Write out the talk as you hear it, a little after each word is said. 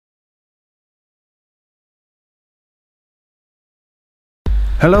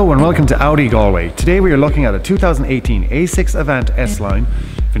Hello and welcome to Audi Galway. Today we are looking at a 2018 A6 Avant S-Line,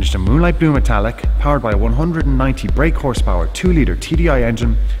 finished in moonlight blue metallic, powered by a 190 brake horsepower 2-litre TDI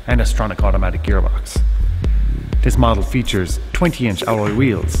engine and a Stronach automatic gearbox. This model features 20-inch alloy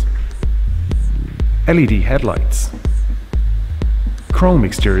wheels, LED headlights, chrome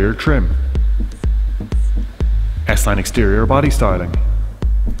exterior trim, S-Line exterior body styling,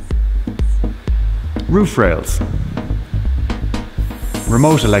 roof rails,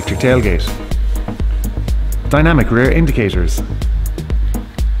 remote electric tailgate, dynamic rear indicators,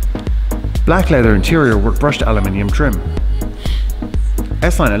 black leather interior work brushed aluminium trim,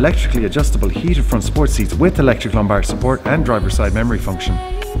 S-Line electrically adjustable heated front sports seats with electric lumbar support and driver's side memory function,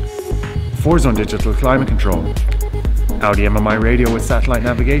 4-zone digital climate control, Audi MMI radio with satellite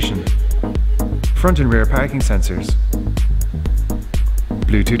navigation, front and rear parking sensors,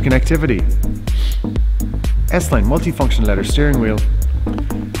 Bluetooth connectivity, S-Line multifunction leather steering wheel,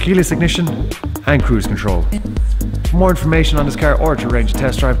 keyless ignition and cruise control. For more information on this car or to arrange a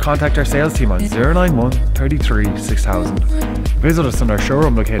test drive, contact our sales team on 091 33 6000. Visit us in our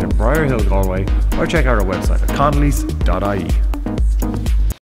showroom located in Briar Hill, Galway, or check out our website at connellys.ie.